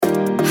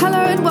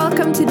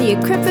welcome to the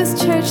Equippers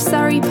Church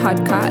Surrey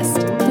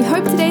podcast. We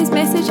hope today's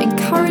message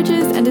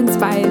encourages and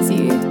inspires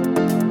you.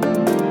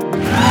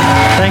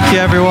 Thank you,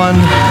 everyone.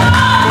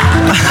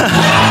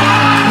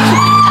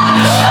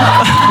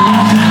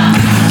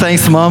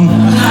 Thanks, Mom.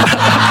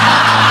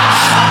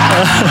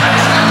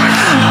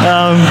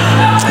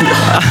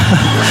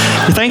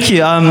 Thank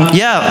you.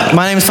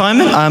 My name is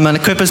Simon. I'm an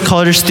Equippers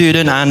college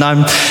student, and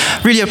I'm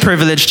really a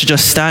privilege to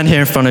just stand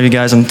here in front of you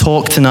guys and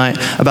talk tonight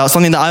about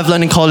something that I've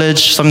learned in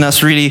college, something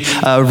that's really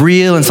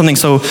real, and something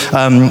so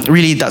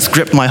really that's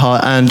gripped my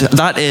heart, and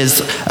that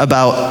is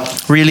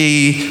about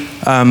really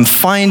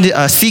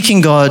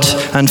seeking God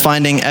and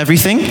finding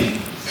everything.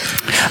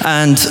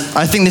 And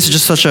I think this is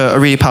just such a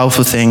really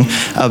powerful thing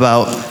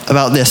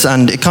about this,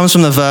 and it comes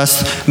from the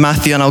verse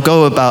Matthew, and I'll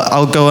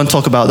go and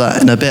talk about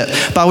that in a bit.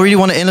 But I really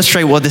want to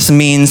illustrate what this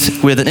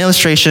means with an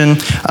illustration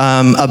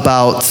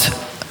about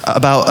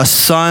a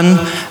sun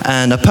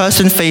and a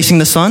person facing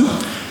the sun,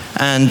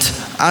 and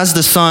as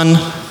the sun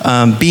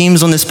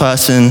beams on this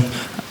person,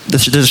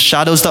 there's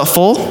shadows that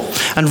fall,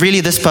 and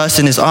really this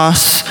person is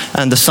us,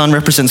 and the sun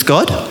represents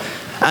God.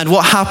 And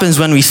what happens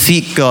when we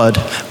seek God?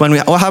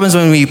 What happens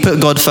when we put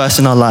God first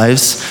in our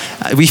lives?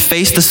 We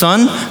face the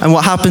sun, and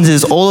what happens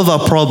is all of our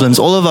problems,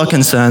 all of our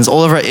concerns,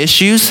 all of our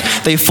issues,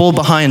 they fall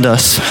behind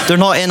us. They're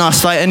not in our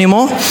sight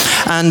anymore.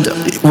 And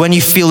when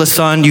you feel the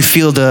sun, you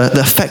feel the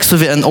effects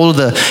of it and all of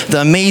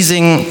the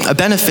amazing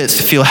benefits.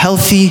 You feel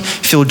healthy, you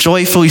feel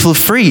joyful, you feel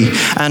free.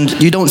 And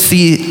you don't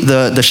see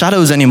the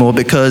shadows anymore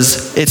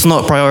because it's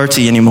not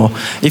priority anymore.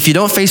 If you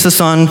don't face the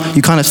sun,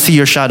 you kind of see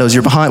your shadows.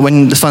 You're behind.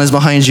 When the sun is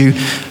behind you,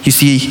 you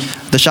see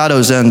the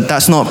shadows, and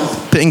that's not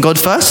putting God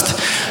first.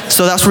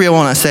 So that's what I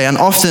want to say. And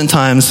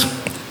oftentimes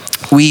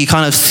we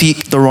kind of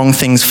seek the wrong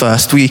things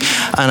first. We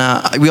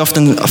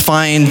often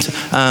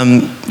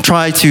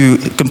try to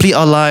complete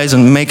our lives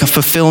and make a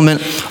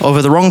fulfillment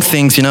over the wrong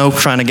things,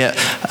 trying to get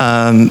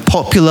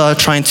popular,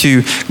 trying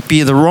to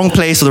be at the wrong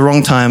place at the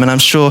wrong time. And I'm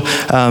sure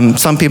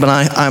some people,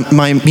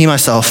 me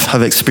myself,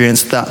 have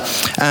experienced that.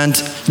 And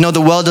the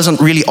world doesn't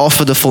really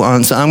offer the full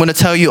answer. I'm going to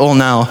tell you all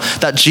now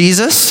that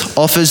Jesus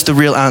offers the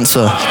real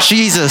answer.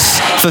 Jesus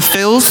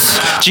fulfills.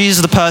 Jesus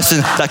is the person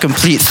that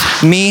completes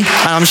me,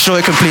 and I'm sure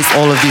it completes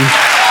all of you.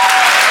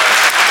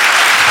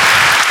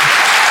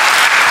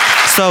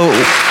 So,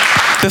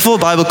 before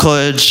Bible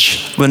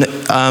college, when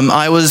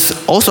I was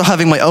also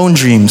having my own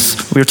dreams.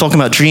 We were talking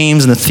about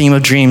dreams and the theme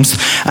of dreams.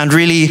 And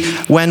really,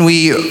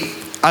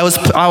 I was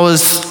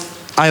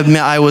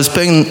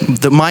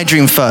putting my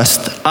dream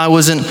first. I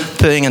wasn't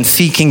putting and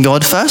seeking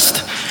God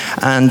first.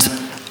 And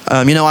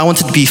I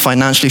wanted to be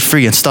financially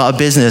free and start a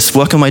business,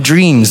 work on my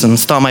dreams and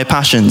start my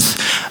passions.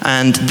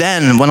 And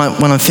then when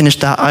I finish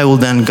that, I will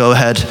then go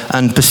ahead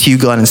and pursue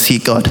God and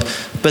seek God.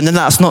 But then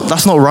that's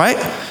not right.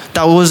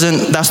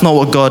 That's not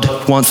what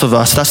God wants of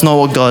us. That's not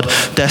what God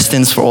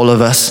destines for all of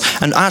us.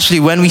 And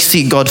actually, when we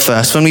seek God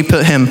first, when we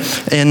put Him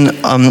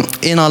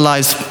in our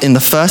lives in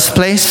the first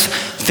place,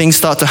 things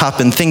start to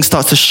happen. Things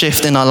start to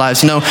shift in our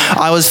lives. When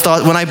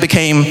I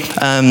became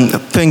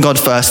putting God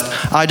first,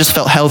 I just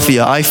felt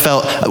healthier. I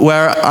felt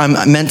where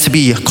I'm meant to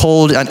be,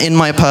 called and in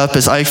my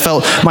purpose. I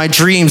felt my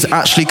dreams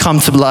actually come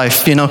to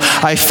life.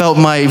 I felt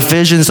my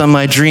visions and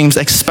my dreams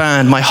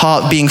expand, my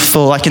heart being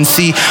full. I can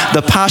see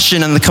the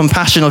passion and the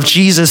compassion of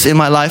Jesus in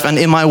my life and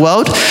in my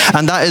world.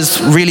 And that is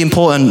really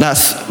important.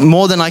 That's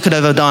more than I could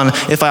have ever done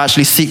if I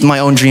actually seeked my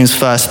own dreams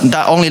first.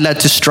 That only led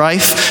to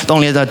strife. That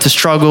only led to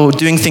struggle,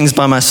 doing things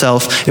by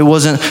myself. It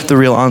wasn't the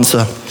real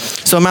answer.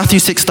 So Matthew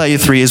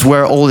 6:33 is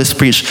where all this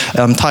preach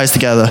ties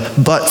together.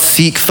 But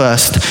seek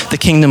first the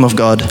kingdom of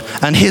God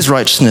and His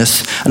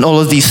righteousness, and all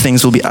of these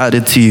things will be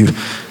added to you.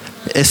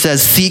 It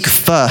says seek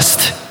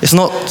first. It's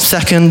not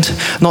second,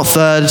 not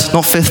third,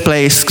 not fifth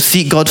place.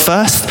 Seek God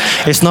first.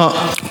 It's not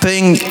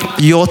putting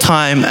your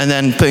time and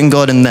then putting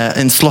God in there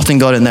and slotting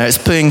God in there. It's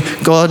putting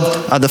God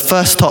at the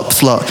first top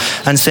slot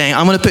and saying,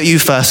 I'm going to put you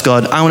first,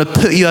 God. I want to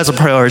put you as a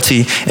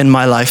priority in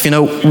my life.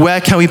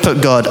 Where can we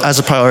put God as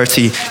a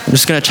priority? I'm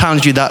just going to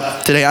challenge you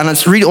that today. And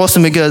it's really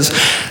awesome because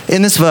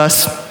in this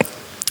verse,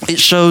 it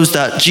shows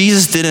that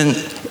Jesus didn't,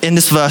 in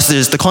this verse,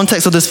 the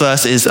context of this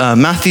verse is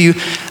Matthew,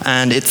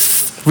 and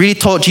it's really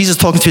Jesus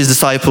talking to his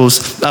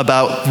disciples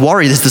about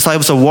worry. His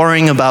disciples are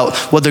worrying about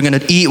what they're going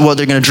to eat, what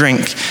they're going to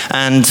drink.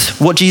 And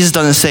what Jesus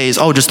doesn't say is,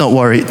 just don't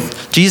worry.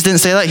 Jesus didn't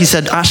say that. He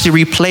said, actually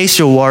replace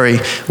your worry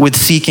with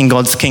seeking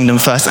God's kingdom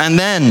first. And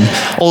then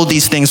all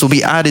these things will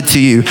be added to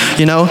you.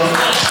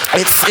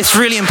 It's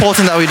really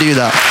important that we do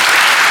that.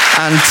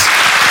 And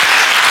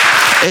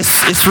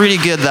it's really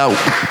good that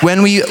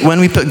when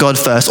we put God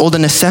first, all the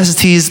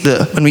necessities,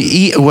 when we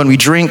eat, when we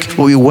drink,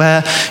 what we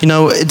wear,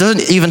 it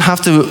doesn't even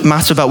have to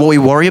matter about what we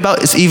worry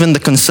about. It's even the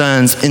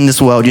concerns in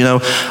this world,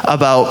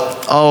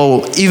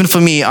 about, even for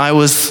me, I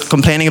was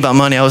complaining about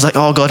money. I was like,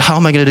 oh God, how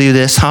am I going to do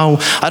this?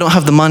 I don't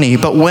have the money.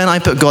 But when I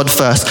put God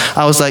first,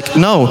 I was like,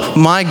 no,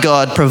 my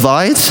God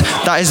provides.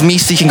 That is me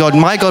seeking God.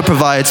 My God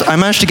provides. I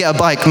managed to get a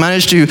bike,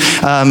 managed to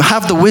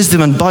have the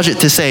wisdom and budget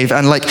to save.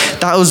 And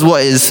that was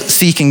what is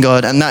seeking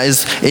God. And that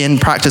is in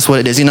practice what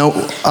it is.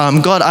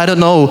 God, I don't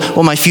know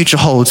what my future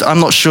holds. I'm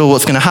not sure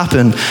what's going to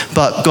happen.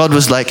 But God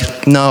was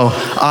like, no,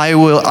 I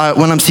will.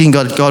 When I'm seeing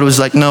God, God was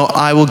like, no,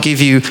 I will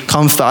give you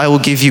comfort. I will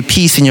give you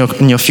peace in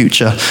your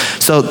future.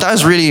 So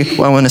that's really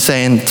what I want to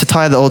say. And to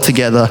tie that all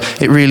together,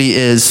 it really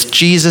is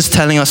Jesus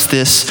telling us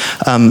this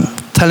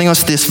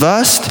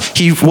verse.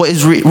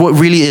 What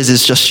really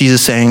is just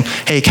Jesus saying,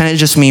 hey, can it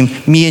just mean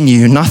me and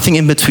you? Nothing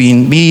in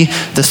between. Me,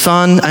 the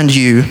Son, and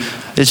you.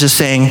 It's just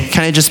saying,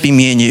 can it just be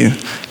me and you?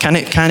 Can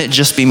it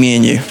just be me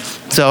and you?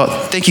 So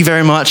thank you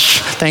very much.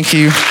 Thank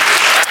you.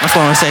 That's what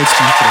I want to say to you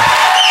today.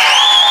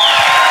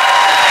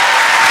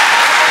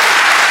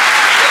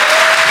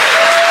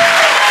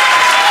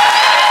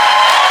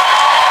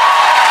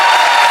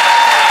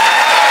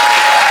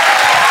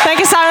 Thank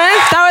you, Simon.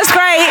 That was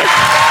great.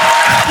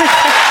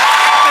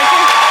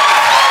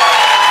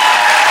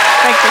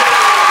 Thank you.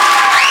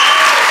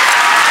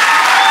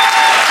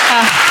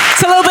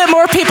 It's a little bit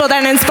more people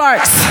than in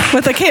Sparks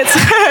with the kids.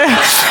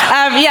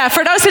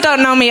 For those who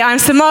don't know me, I'm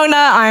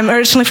Simona. I'm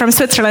originally from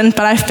Switzerland,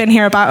 but I've been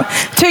here about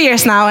 2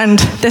 years now, and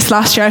this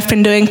last year I've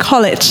been doing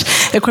college,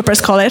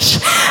 Equippers College.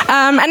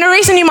 And the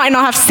reason you might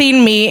not have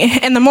seen me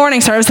in the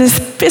morning services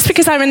is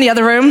because I'm in the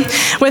other room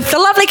with the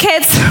lovely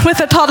kids, with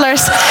the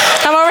toddlers.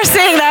 I'm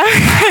overseeing them.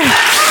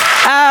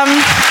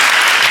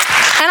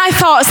 And I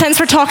thought, since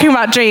we're talking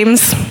about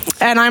dreams,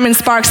 and I'm in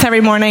Sparks every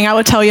morning, I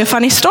would tell you a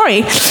funny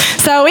story.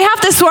 So we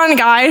have this one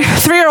guy,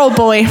 3-year-old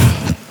boy.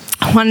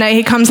 One day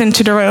he comes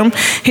into the room.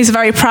 He's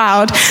very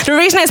proud. The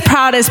reason he's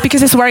proud is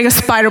because he's wearing a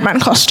Spider-Man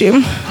costume.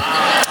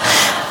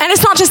 And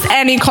it's not just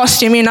any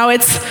costume, it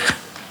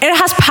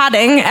has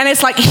padding, and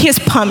it's like he is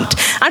pumped.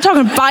 I'm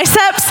talking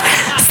biceps,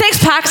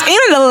 6-packs,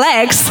 even the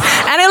legs,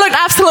 and it looked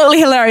absolutely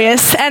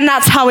hilarious. And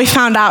that's how we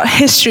found out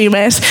his dream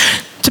is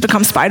to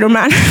become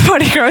Spider-Man when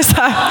he grows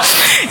up.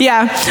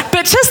 Yeah,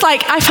 but just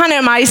I find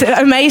it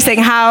amazing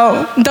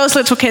how those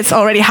little kids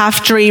already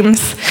have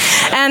dreams.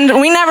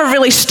 And we never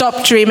really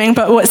stop dreaming,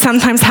 but what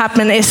sometimes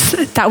happens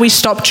is that we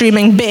stop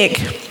dreaming big.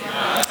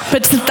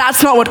 But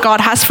that's not what God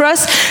has for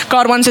us.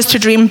 God wants us to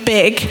dream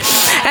big.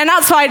 And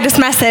that's why this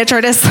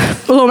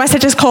little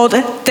message is called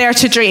Dare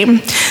to Dream.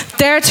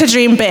 Dare to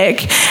dream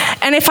big.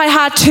 And if I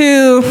had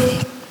to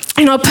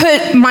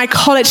put my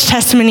college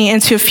testimony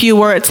into a few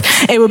words,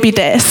 it would be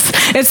this.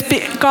 It's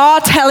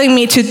God telling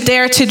me to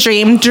dare to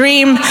dream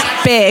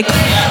big.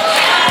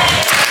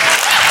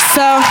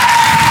 So,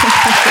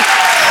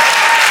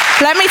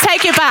 let me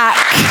take you back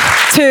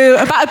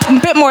to about a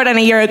bit more than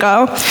a year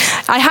ago.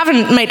 I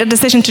haven't made a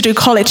decision to do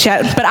college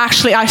yet, but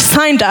actually I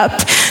signed up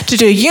to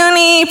do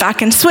uni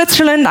back in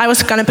Switzerland. I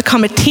was going to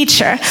become a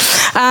teacher.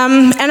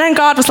 And then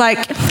God was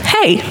like,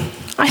 hey,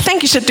 I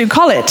think you should do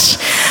college.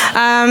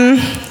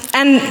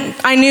 And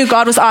I knew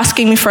God was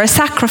asking me for a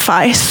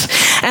sacrifice.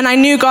 And I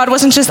knew God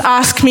wasn't just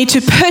asking me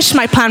to push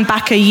my plan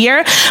back a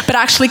year, but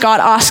actually God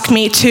asked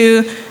me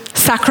to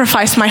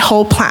sacrifice my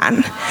whole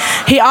plan.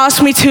 He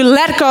asked me to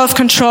let go of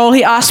control.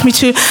 He asked me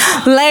to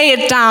lay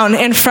it down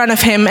in front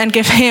of him and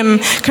give him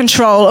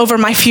control over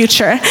my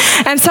future.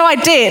 And so I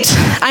did.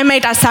 I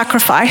made that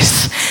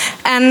sacrifice.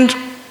 And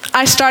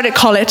I started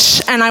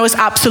college, and I was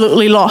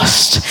absolutely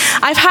lost.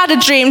 I've had a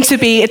dream to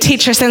be a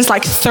teacher since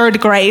 3rd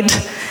grade.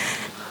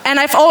 And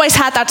I've always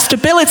had that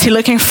stability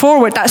looking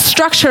forward, that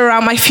structure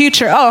around my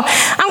future. Oh,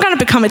 I'm going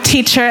to become a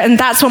teacher, and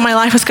that's what my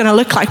life was going to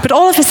look like. But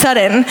all of a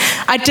sudden,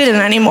 I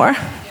didn't anymore.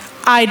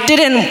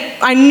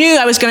 I knew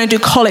I was going to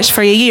do college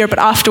for a year, but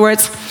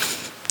afterwards,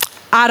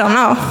 I don't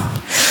know.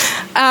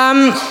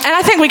 And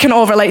I think we can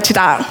all relate to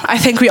that. I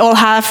think we all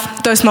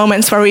have those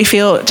moments where we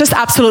feel just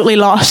absolutely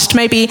lost.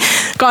 Maybe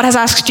God has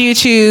asked you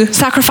to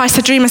sacrifice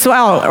a dream as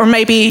well, or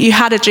maybe you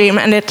had a dream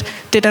and it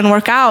didn't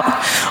work out,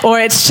 or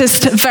it's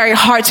just very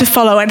hard to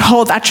follow and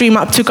hold that dream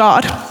up to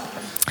God.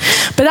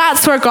 But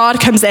that's where God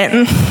comes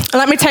in.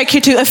 Let me take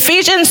you to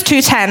Ephesians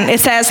 2:10. It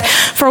says,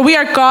 "For we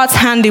are God's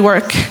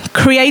handiwork,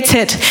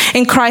 created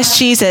in Christ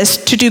Jesus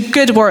to do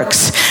good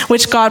works,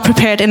 which God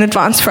prepared in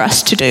advance for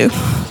us to do."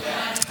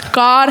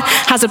 God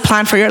has a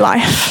plan for your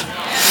life.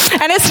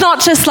 And it's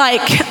not just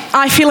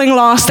I'm feeling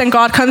lost and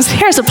God comes,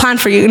 here's a plan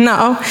for you.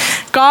 No.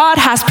 God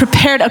has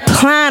prepared a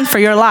plan for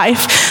your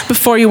life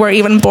before you were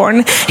even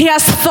born. He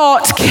has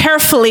thought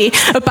carefully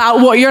about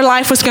what your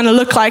life was going to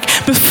look like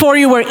before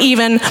you were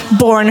even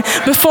born.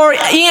 Before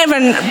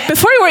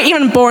you were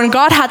even born,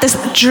 God had this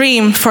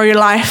dream for your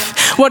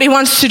life, what he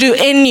wants to do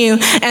in you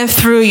and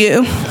through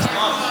you.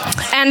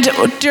 And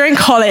during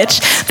college,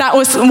 that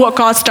was what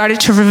God started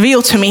to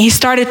reveal to me. He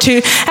started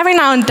to, every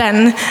now and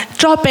then,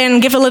 drop in,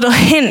 give a little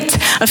hint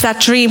of that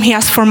dream he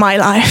has for my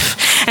life.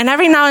 And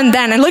every now and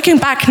then, and looking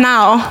back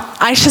now,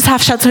 I just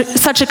have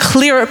such a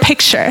clearer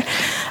picture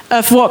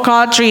of what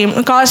God's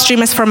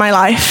dream is for my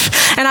life.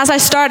 And as I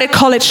started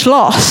college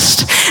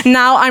lost,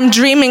 now I'm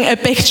dreaming a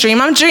big dream.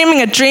 I'm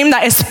dreaming a dream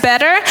that is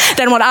better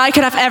than what I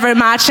could have ever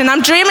imagined.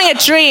 I'm dreaming a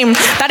dream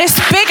that is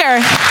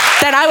bigger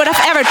than I would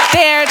have ever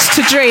dared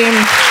to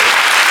dream.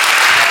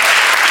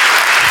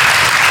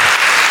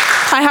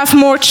 I have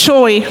more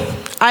joy.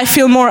 I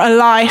feel more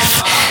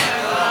alive.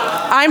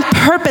 I'm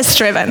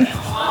purpose-driven.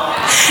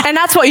 And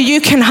that's what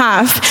you can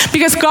have,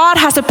 because God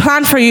has a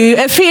plan for you.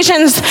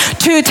 Ephesians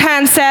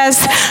 2:10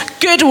 says,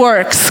 good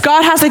works.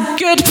 God has a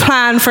good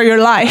plan for your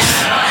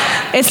life.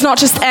 It's not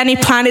just any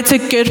plan, it's a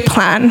good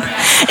plan.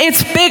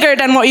 It's bigger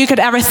than what you could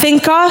ever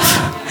think of,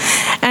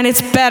 and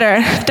it's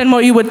better than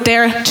what you would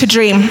dare to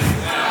dream.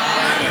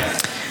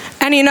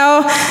 And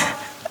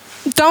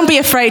don't be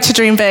afraid to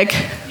dream big.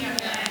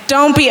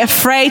 Don't be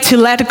afraid to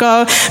let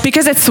go,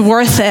 because it's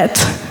worth it.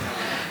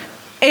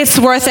 It's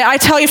worth it. I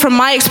tell you from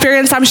my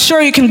experience, I'm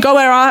sure you can go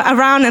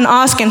around and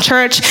ask in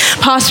church,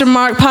 Pastor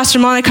Mark, Pastor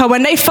Monica,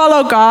 when they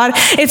follow God,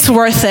 it's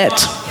worth it.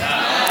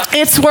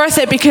 It's worth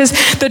it, because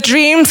the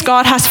dreams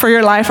God has for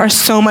your life are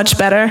so much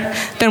better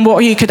than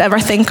what you could ever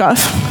think of.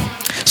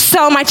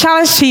 So my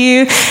challenge to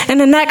you, in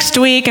the next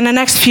week, in the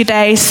next few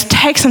days,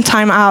 take some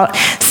time out,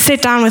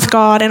 sit down with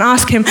God and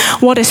ask him,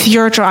 what is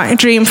your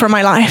dream for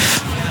my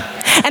life?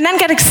 And then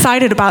get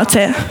excited about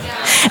it.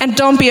 And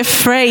don't be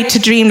afraid to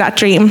dream that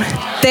dream.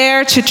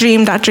 Dare to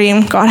dream that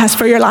dream God has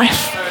for your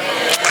life.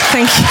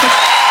 Thank you.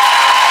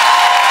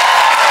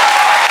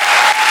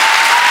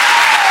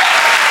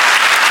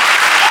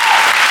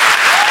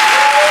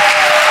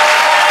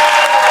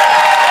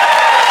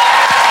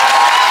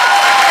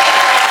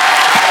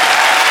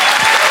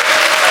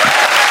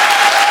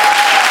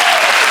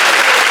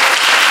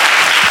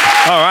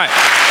 All right.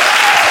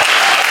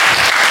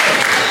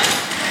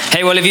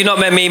 Hey, well, if you've not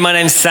met me, my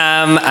name's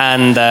Sam,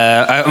 and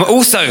I'm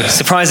also,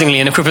 surprisingly,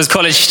 an Equippers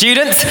College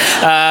student.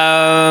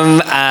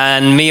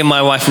 And me and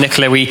my wife,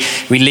 Nicola, we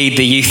lead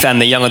the youth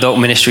and the young adult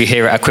ministry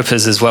here at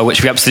Equippers as well,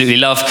 which we absolutely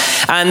love.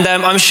 And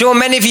I'm sure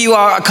many of you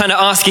are kind of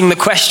asking the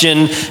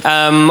question,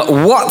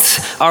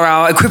 what are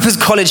our Equippers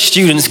College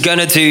students going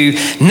to do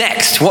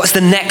next? What's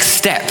the next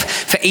step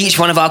for each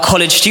one of our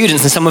college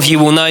students? And some of you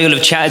will know, you'll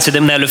have chatted to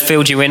them, they'll have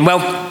filled you in.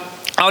 Well,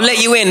 I'll let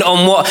you in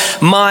on what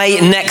my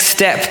next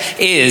step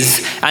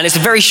is, and it's a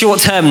very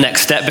short-term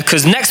next step,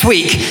 because next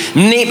week,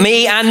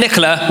 me and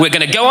Nicola, we're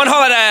going to go on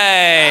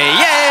holiday.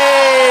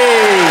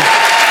 Yay!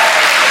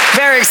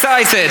 Very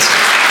excited.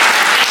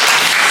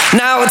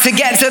 Now, to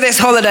get to this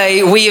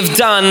holiday, we've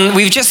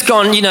just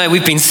gone,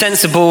 we've been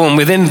sensible and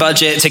within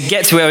budget to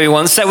get to where we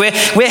want. So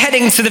we're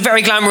heading to the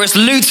very glamorous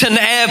Luton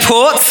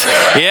Airport.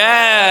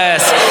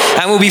 Yes.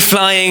 And we'll be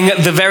flying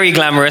the very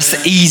glamorous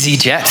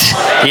EasyJet.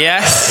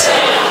 Yes.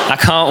 I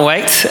can't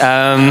wait.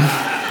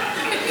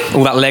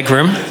 All that leg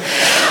room.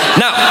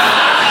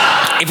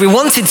 Now, if we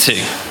wanted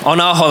to, on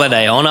our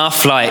holiday, on our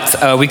flight,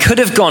 we could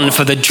have gone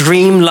for the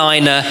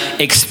Dreamliner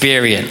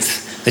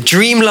experience. The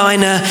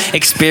Dreamliner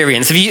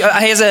experience.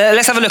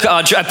 Let's have a look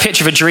at a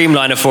picture of a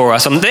Dreamliner for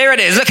us. There it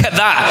is, look at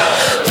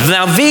that.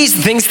 Now these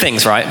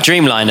things, right,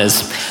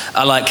 Dreamliners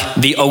are like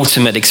the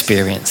ultimate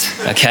experience,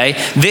 okay?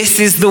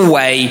 This is the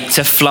way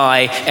to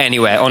fly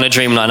anywhere on a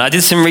Dreamliner. I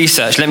did some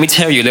research. Let me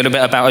tell you a little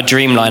bit about a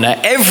Dreamliner.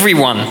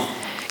 Everyone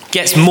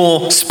gets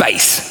more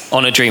space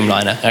on a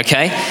Dreamliner,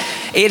 okay?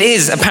 It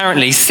is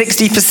apparently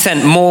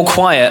 60% more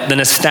quiet than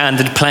a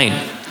standard plane.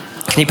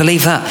 Can you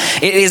believe that?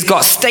 It has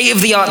got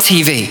state-of-the-art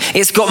TV.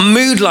 It's got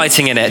mood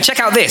lighting in it. Check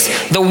out this.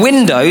 The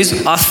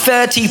windows are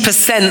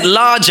 30%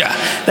 larger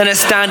than a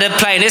standard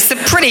plane. It's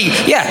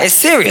it's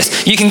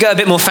serious. You can go a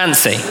bit more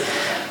fancy.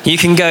 You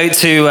can go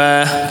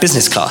to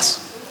business class.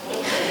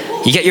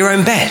 You get your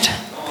own bed.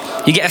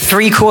 You get a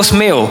 3-course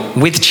meal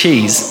with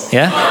cheese.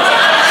 Yeah?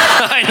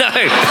 I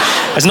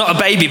know. It's not a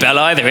baby bell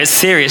either. It's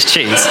serious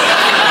cheese.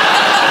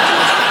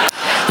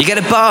 You get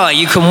a bar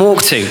you can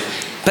walk to.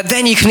 But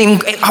then you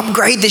can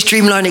upgrade this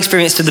Dreamliner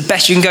experience to the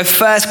best. You can go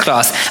first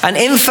class. And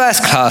in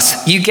first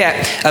class, you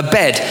get a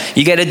bed,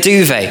 you get a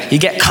duvet, you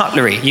get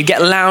cutlery, you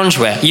get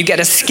loungewear, you get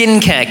a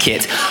skincare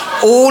kit.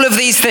 All of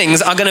these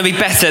things are going to be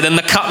better than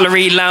the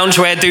cutlery,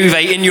 loungewear,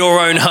 duvet in your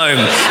own home.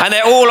 And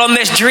they're all on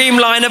this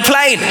Dreamliner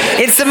plane.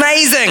 It's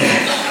amazing.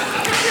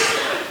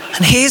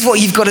 And here's what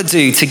you've got to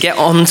do to get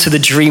onto the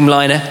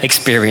Dreamliner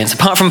experience.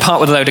 Apart from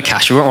part with a load of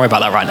cash, we won't worry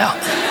about that right now.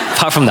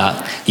 Apart from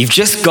that, you've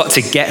just got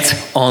to get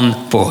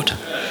on board.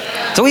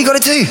 That's all you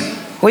got to do.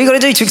 All you got to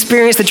do to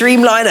experience the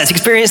Dreamliner, to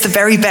experience the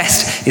very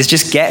best, is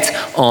just get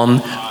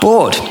on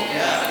board.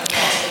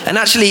 And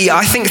actually,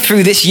 I think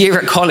through this year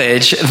at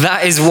college,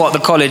 that is what the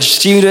college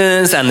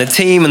students and the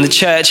team and the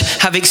church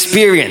have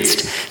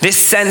experienced.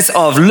 This sense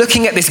of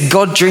looking at this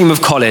God dream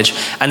of college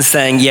and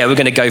saying, yeah, we're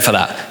going to go for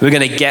that. We're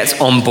going to get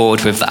on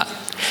board with that.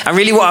 And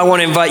really what I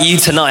want to invite you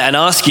tonight and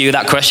ask you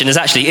that question is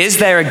actually, is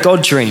there a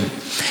God dream?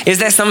 Is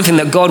there something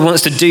that God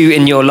wants to do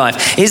in your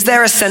life? Is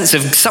there a sense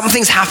of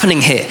something's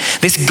happening here?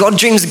 This God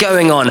dream's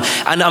going on.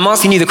 And I'm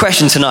asking you the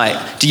question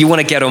tonight, do you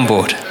want to get on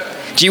board?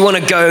 Do you want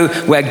to go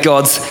where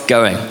God's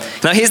going?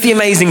 Now, here's the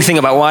amazing thing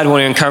about why I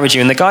want to encourage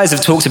you, and the guys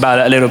have talked about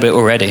it a little bit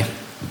already.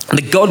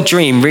 The God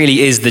dream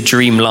really is the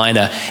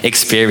Dreamliner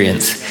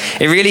experience.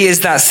 It really is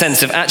that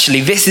sense of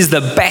actually this is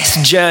the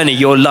best journey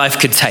your life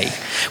could take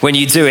when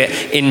you do it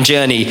in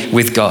journey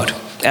with God.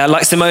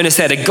 Like Simona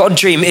said, a God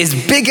dream is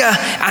bigger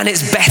and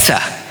it's better.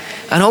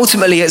 And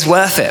ultimately it's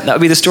worth it. That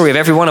would be the story of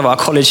every one of our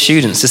college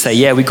students to say,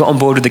 yeah, we got on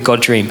board with the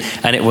God dream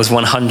and it was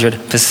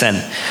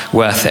 100%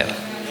 worth it.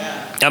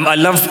 I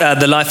love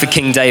the life of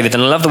King David,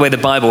 and I love the way the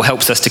Bible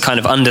helps us to kind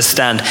of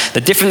understand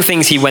the different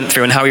things he went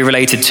through and how he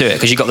related to it.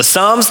 Because you've got the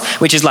Psalms,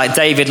 which is like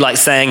David like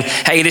saying,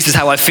 hey, this is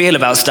how I feel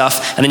about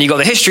stuff. And then you've got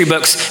the history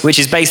books, which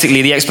is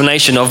basically the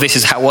explanation of this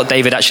is what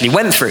David actually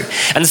went through.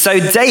 And so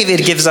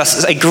David gives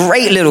us a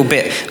great little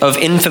bit of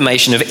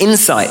information, of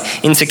insight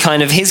into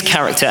kind of his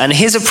character and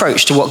his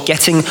approach to what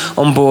getting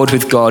on board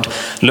with God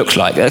looked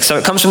like. So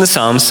it comes from the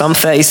Psalms, Psalm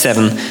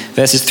 37,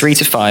 verses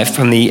 3-5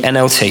 from the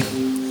NLT.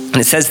 And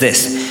it says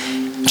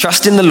this: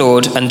 trust in the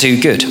Lord and do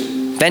good.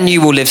 Then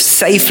you will live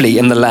safely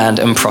in the land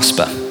and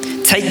prosper.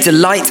 Take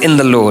delight in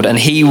the Lord and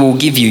he will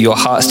give you your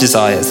heart's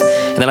desires.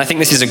 And then I think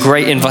this is a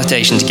great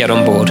invitation to get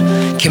on board.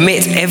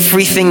 Commit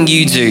everything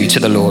you do to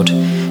the Lord.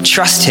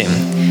 Trust him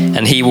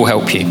and he will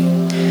help you.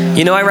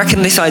 You know, I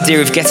reckon this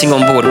idea of getting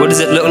on board, what does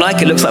it look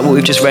like? It looks like what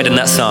we've just read in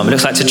that psalm. It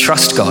looks like to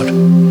trust God.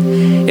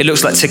 It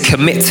looks like to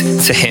commit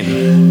to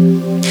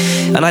him.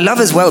 And I love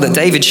as well that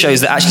David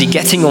shows that actually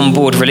getting on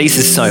board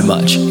releases so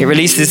much. It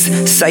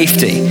releases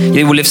safety.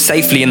 You will live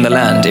safely in the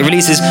land. It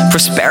releases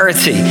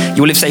prosperity.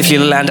 You will live safely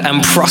in the land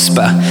and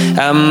prosper.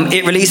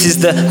 It releases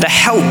the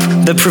help,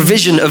 the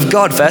provision of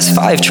God. Verse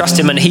 5, trust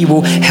him and he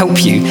will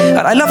help you.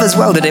 And I love as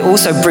well that it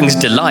also brings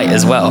delight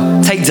as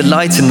well. Take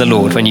delight in the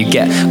Lord when you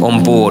get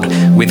on board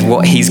with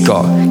what he's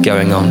got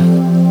going on.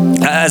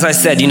 As I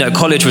said, you know,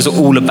 college was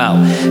all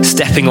about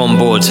stepping on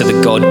board to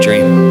the God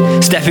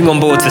dream, stepping on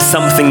board to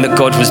something that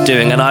God was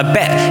doing. And I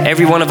bet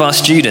every one of our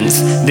students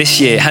this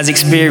year has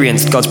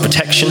experienced God's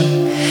protection,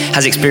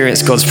 has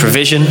experienced God's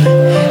provision,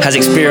 has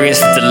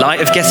experienced the delight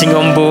of getting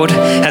on board,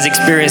 has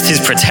experienced his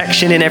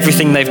protection in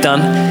everything they've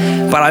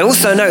done. But I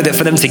also know that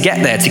for them to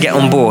get there, to get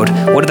on board,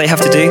 what did they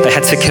have to do? They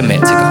had to commit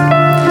to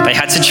God. They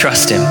had to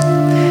trust him.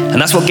 And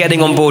that's what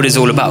getting on board is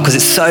all about, because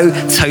it's so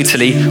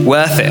totally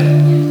worth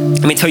it.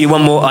 Let me tell you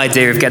one more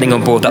idea of getting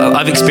on board that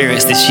I've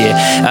experienced this year.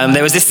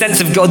 There was this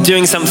sense of God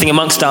doing something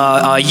amongst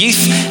our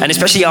youth, and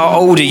especially our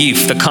older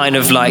youth, the kind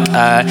of like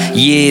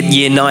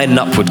year 9 and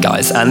upward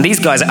guys. And these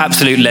guys are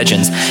absolute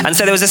legends. And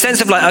so there was a sense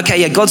of like,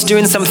 okay, yeah, God's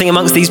doing something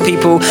amongst these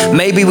people.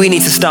 Maybe we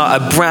need to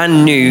start a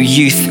brand new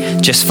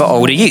youth just for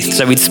older youth.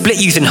 So we'd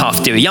split youth in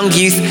half, do a young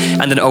youth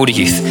and an older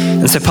youth.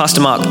 And so Pastor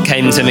Mark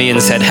came to me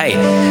and said, hey,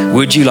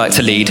 would you like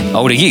to lead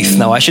older youth?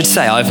 Now I should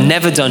say, I've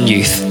never done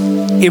youth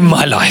in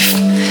my life.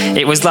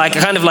 It was like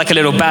kind of like a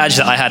little badge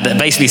that I had that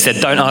basically said,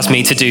 don't ask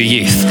me to do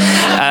youth.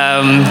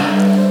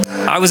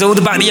 I was all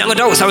about the young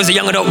adults. I was a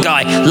young adult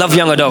guy. Love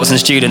young adults and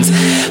students.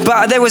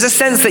 But there was a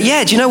sense that,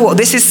 yeah, do you know what?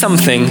 This is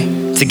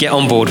something to get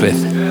on board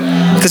with.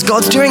 Because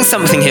God's doing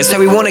something here, so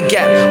we want to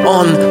get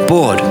on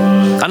board.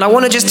 And I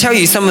want to just tell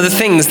you some of the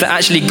things that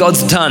actually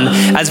God's done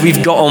as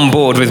we've got on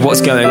board with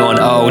what's going on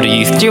at older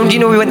youth. Do you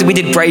know we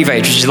did Brave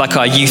Age, which is like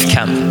our youth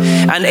camp.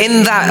 And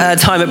in that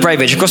time at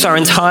Brave Age, across our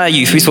entire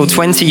youth, we saw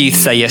 20 youth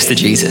say yes to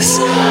Jesus.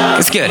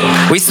 It's good.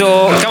 We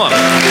saw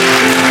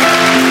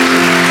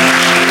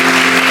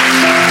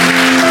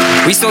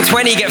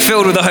 20 get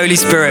filled with the Holy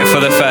Spirit for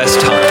the first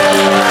time.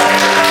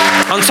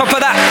 On top of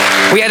that,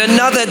 we had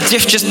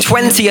just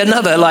 20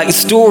 like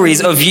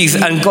stories of youth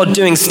and God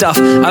doing stuff,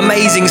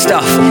 amazing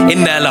stuff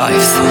in their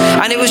lives.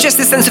 And it was just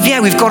this sense of, yeah,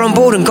 we've got on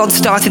board and God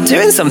started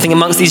doing something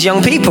amongst these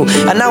young people.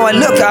 And now I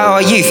look at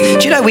our youth.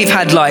 Do you know we've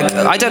had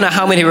I don't know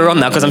how many we're on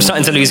now because I'm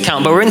starting to lose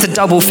count, but we're into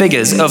double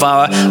figures of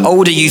our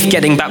older youth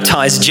getting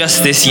baptized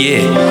just this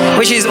year,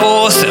 which is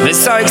awesome. It's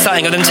so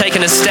exciting of them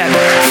taking a step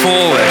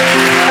forward.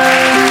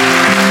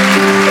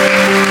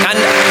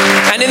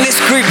 And in this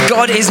group,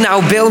 God is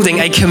now building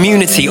a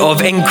community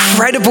of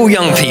incredible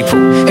young people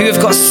who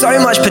have got so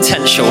much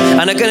potential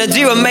and are going to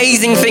do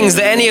amazing things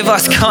that any of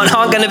us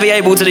aren't going to be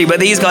able to do, but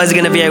these guys are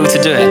going to be able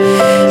to do it.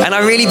 And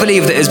I really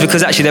believe that it's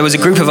because actually there was a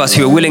group of us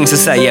who were willing to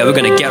say, yeah, we're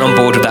going to get on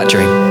board with that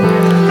dream.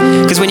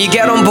 Because when you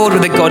get on board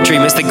with the God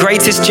dream, it's the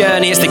greatest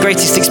journey, it's the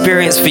greatest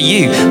experience for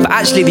you. But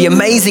actually the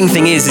amazing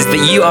thing is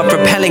that you are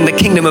propelling the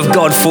kingdom of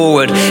God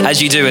forward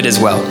as you do it as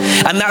well.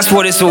 And that's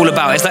what it's all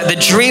about. It's like the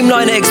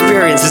Dreamliner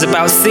experience is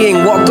about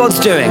seeing what God's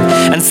doing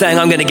and saying,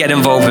 I'm going to get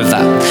involved with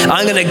that.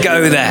 I'm going to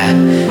go there.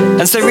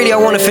 And so really I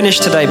want to finish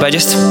today by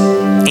just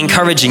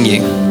encouraging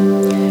you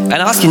and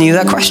asking you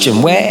that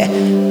question. Where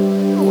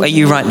are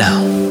you right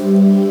now?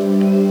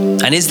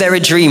 And is there a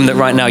dream that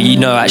right now you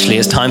know actually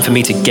it's time for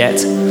me to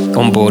get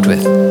on board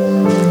with?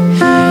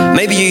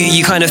 Maybe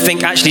you kind of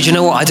think, actually, do you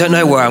know what? I don't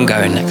know where I'm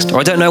going next, or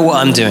I don't know what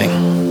I'm doing.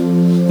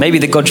 Maybe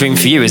the God dream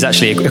for you is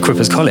actually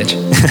Equippers College.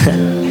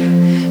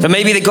 But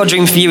maybe the God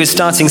dream for you is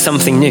starting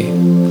something new.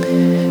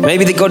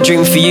 Maybe the God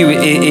dream for you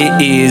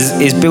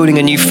is building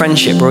a new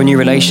friendship or a new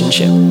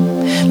relationship.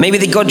 Maybe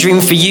the God dream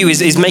for you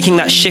is making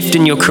that shift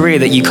in your career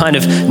that you kind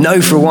of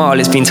know for a while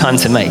it's been time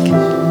to make.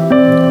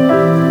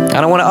 And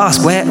I want to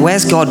ask,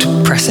 where's God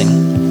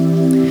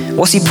pressing?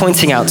 What's he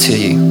pointing out to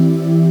you?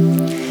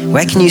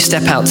 Where can you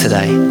step out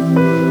today?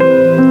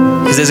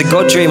 Because there's a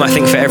God dream, I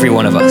think, for every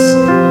one of us.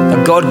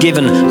 A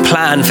God-given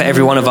plan for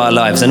every one of our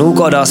lives. And all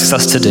God asks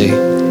us to do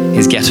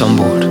is get on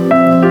board.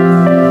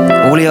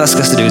 All he asks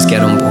us to do is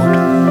get on board.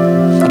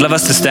 I'd love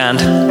us to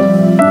stand.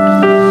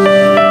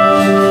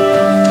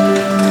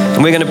 And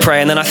And we're going to pray,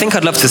 and then I think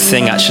I'd love to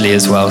sing actually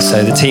as well.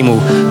 So the team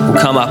will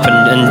come up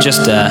and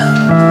just,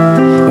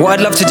 what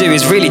I'd love to do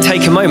is really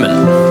take a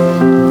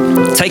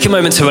moment. Take a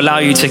moment to allow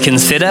you to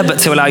consider, but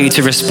to allow you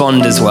to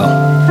respond as well.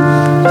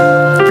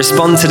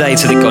 Respond today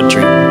to the God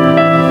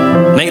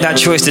dream. Make that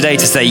choice today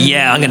to say,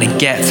 yeah, I'm going to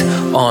get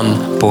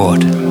on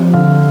board.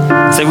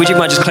 So would you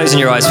mind just closing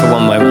your eyes for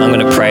one moment? I'm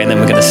going to pray and then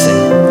we're going to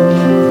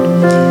sing.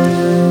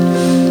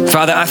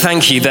 Father, I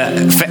thank you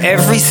that for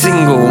every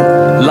single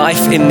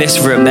life in this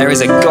room, there is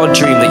a God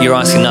dream that you're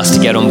asking us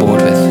to get on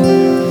board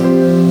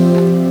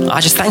with. I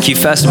just thank you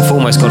first and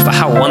foremost, God, for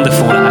how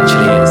wonderful it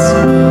actually is.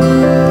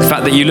 The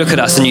fact that you look at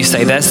us and you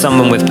say, there's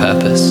someone with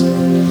purpose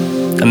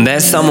and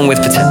there's someone with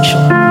potential.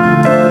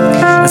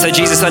 And so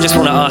Jesus, I just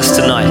want to ask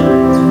tonight,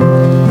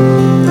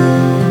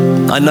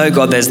 I know,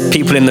 God, there's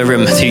people in the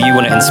room who you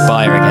want to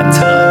inspire again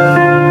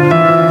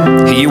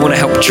tonight, who you want to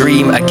help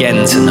dream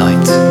again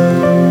tonight.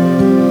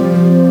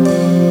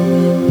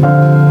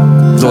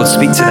 Lord,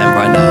 speak to them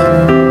right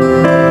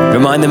now.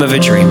 Remind them of a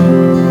dream.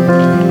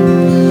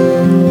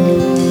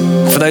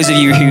 For those of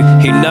you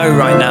who know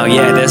right now,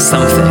 yeah, there's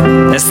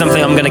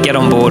something I'm going to get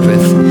on board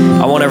with.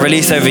 I want to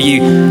release over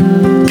you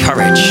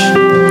courage.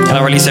 And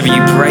I release over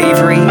you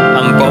bravery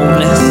and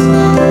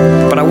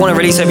boldness. But I want to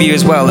release over you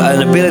as well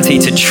an ability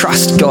to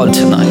trust God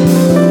tonight.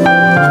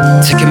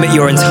 To commit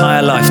your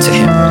entire life to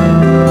Him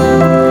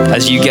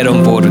as you get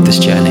on board with this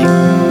journey.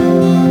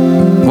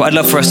 What I'd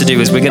love for us to do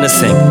is we're going to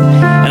sing.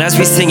 And as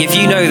we sing, if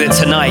you know that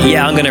tonight,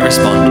 yeah, I'm going to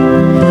respond.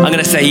 I'm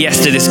going to say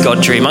yes to this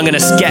God dream. I'm going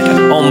to get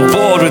on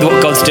board with what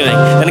God's doing.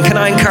 Then can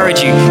I encourage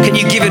you, can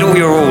you give it all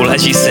your all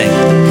as you sing?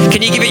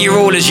 Can you give it your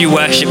all as you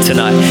worship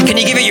tonight? Can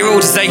you give it your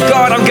all to say,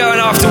 God, I'm going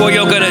after what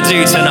you're going to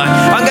do tonight.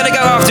 I'm going to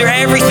go after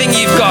everything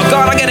you've got.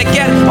 God, I'm going to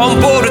get on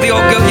board with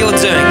what you're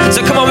doing.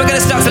 So come on, we're going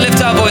to start to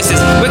lift our voices.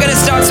 We're going to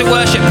start to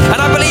worship.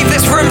 And I believe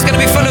this room's going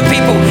to be full of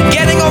people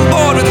getting on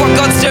board with what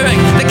God's doing.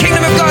 The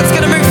kingdom of God's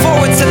going to move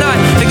forward tonight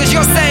because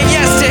you're saying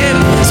yes to Him.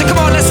 So come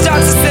on, let's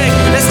start to sing.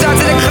 Let's start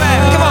to declare.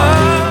 Come on.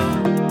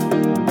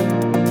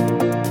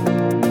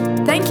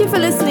 Thank you for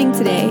listening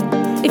today.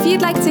 If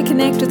you'd like to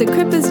connect with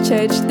Equippers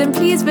Church, then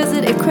please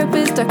visit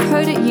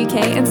equippers.co.uk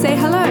and say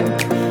hello.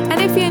 And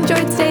if you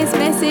enjoyed today's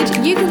message,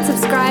 you can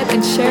subscribe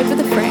and share it with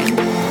a friend.